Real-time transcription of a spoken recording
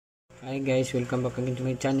Hi guys, welcome back again to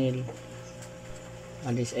my channel.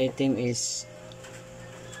 And this item is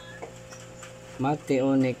Mate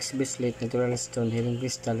Onyx Bracelet Natural Stone Healing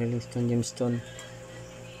Crystal Healing Stone Gemstone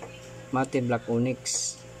Mate Black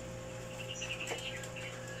Onyx.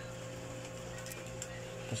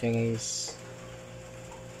 Kasi guys,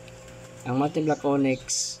 ang Mate Black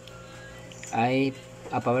Onyx ay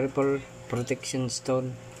a powerful protection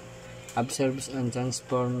stone, absorbs and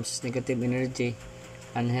transforms negative energy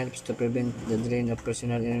and helps to prevent the drain of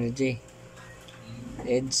personal energy,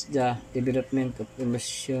 aids the development of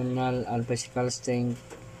emotional and physical strength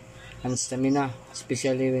and stamina,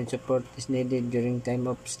 especially when support is needed during time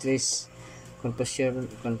of stress, confusion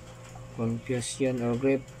or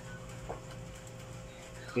grief.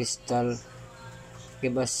 Crystal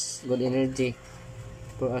give us good energy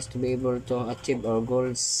for us to be able to achieve our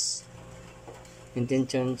goals,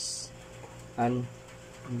 intentions, and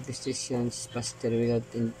decisions faster without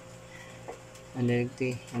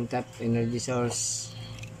energy and tap energy source.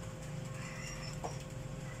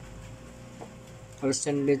 All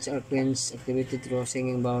stone beads are cleansed activated through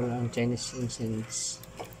singing bowl and Chinese incense.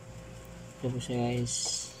 Ito po siya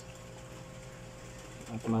guys,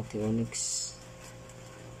 at Mate Onyx.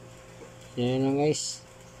 So yun lang guys,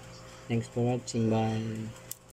 thanks for watching, bye.